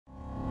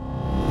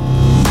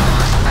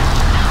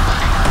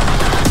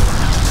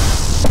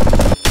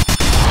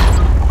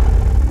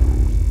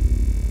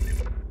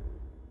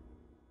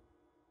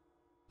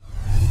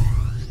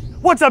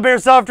What's up,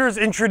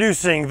 Airsofters?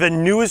 Introducing the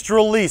newest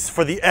release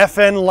for the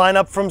FN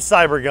lineup from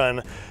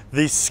Cybergun,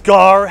 the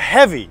SCAR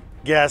Heavy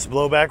Gas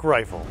Blowback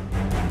Rifle.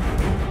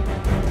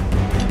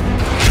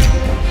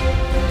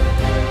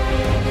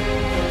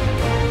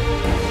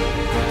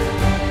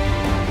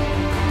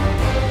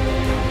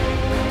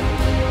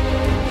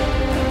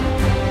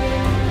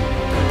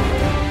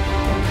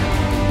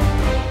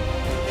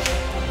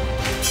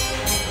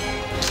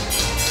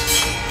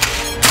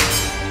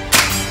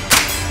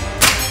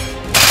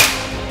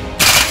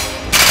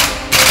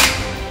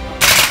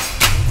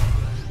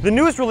 The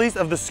newest release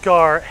of the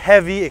SCAR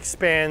Heavy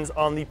expands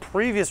on the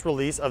previous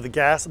release of the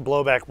gas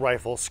blowback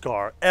rifle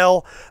SCAR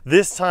L,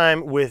 this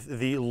time with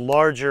the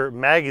larger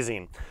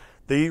magazine.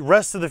 The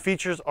rest of the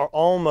features are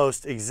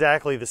almost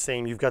exactly the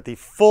same. You've got the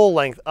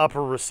full-length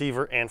upper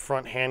receiver and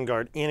front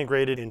handguard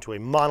integrated into a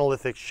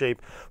monolithic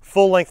shape,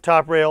 full-length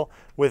top rail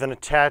with an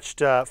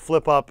attached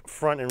flip-up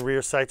front and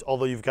rear sights,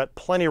 although you've got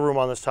plenty of room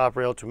on this top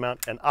rail to mount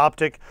an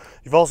optic.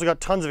 You've also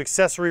got tons of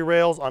accessory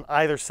rails on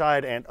either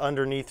side and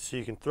underneath, so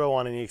you can throw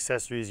on any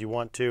accessories you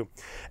want to.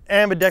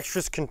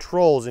 Ambidextrous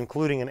controls,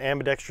 including an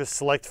ambidextrous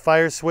select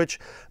fire switch,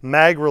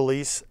 mag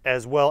release,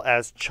 as well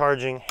as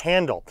charging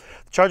handle.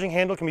 The charging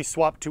handle can be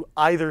swapped to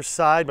either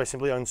side by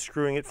simply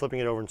unscrewing it, flipping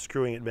it over, and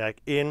screwing it back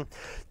in.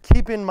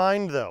 Keep in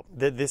mind, though,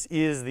 that this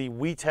is the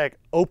WeTech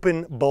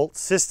open bolt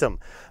system,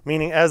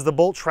 meaning as the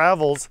bolt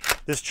travels,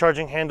 this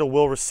charging handle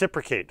will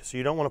reciprocate. So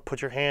you don't want to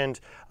put your hand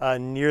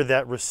near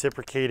that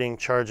reciprocating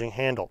charging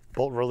handle.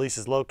 Bolt release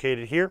is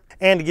located here.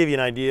 And to give you an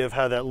idea of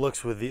how that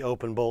looks with the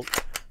open bolt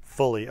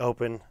fully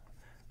open,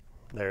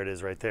 there it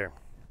is right there.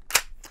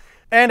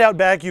 And out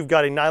back, you've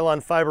got a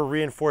nylon fiber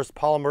reinforced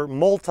polymer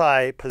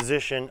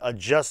multi-position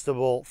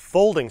adjustable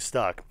folding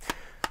stock.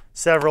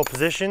 Several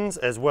positions,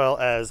 as well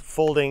as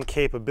folding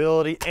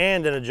capability,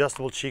 and an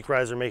adjustable cheek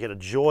riser make it a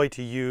joy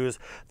to use.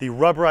 The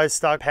rubberized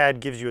stock pad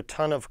gives you a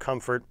ton of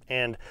comfort,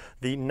 and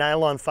the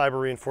nylon fiber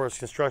reinforced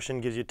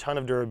construction gives you a ton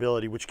of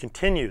durability, which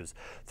continues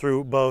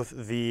through both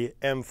the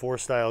M4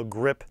 style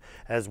grip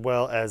as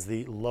well as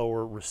the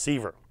lower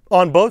receiver.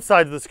 On both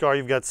sides of the SCAR,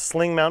 you've got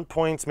sling mount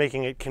points,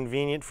 making it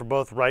convenient for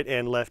both right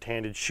and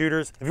left-handed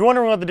shooters. If you're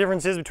wondering what the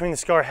difference is between the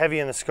SCAR Heavy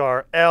and the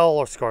SCAR L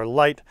or SCAR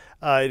Light,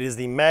 it is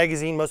the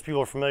magazine. Most people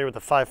are familiar with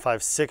the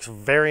 5.56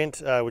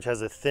 variant, which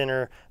has a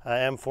thinner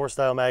M4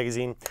 style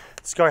magazine.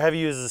 SCAR Heavy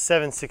uses a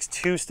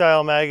 7.62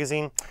 style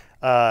magazine.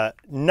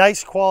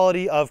 Nice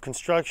quality of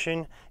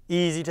construction,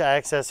 easy to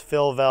access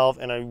fill valve,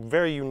 and a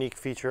very unique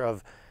feature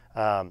of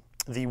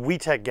the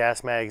WeTech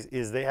gas mags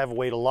is they have a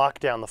way to lock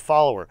down the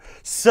follower.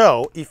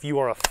 So if you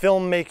are a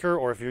filmmaker,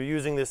 or if you're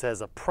using this as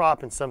a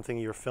prop in something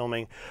you're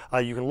filming,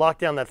 you can lock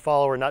down that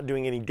follower, not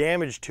doing any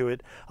damage to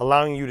it,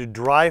 allowing you to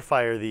dry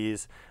fire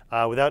these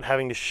without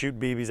having to shoot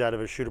BBs out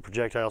of a shooter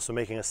projectile, so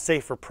making a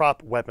safer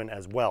prop weapon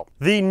as well.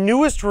 The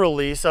newest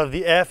release of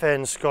the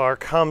FN SCAR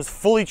comes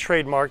fully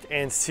trademarked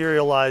and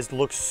serialized,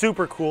 looks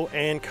super cool,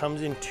 and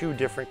comes in two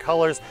different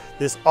colors.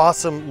 This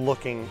awesome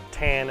looking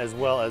tan, as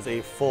well as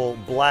a full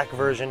black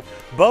version,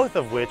 both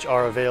of which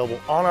are available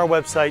on our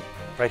website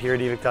right here at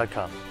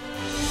Evike.com.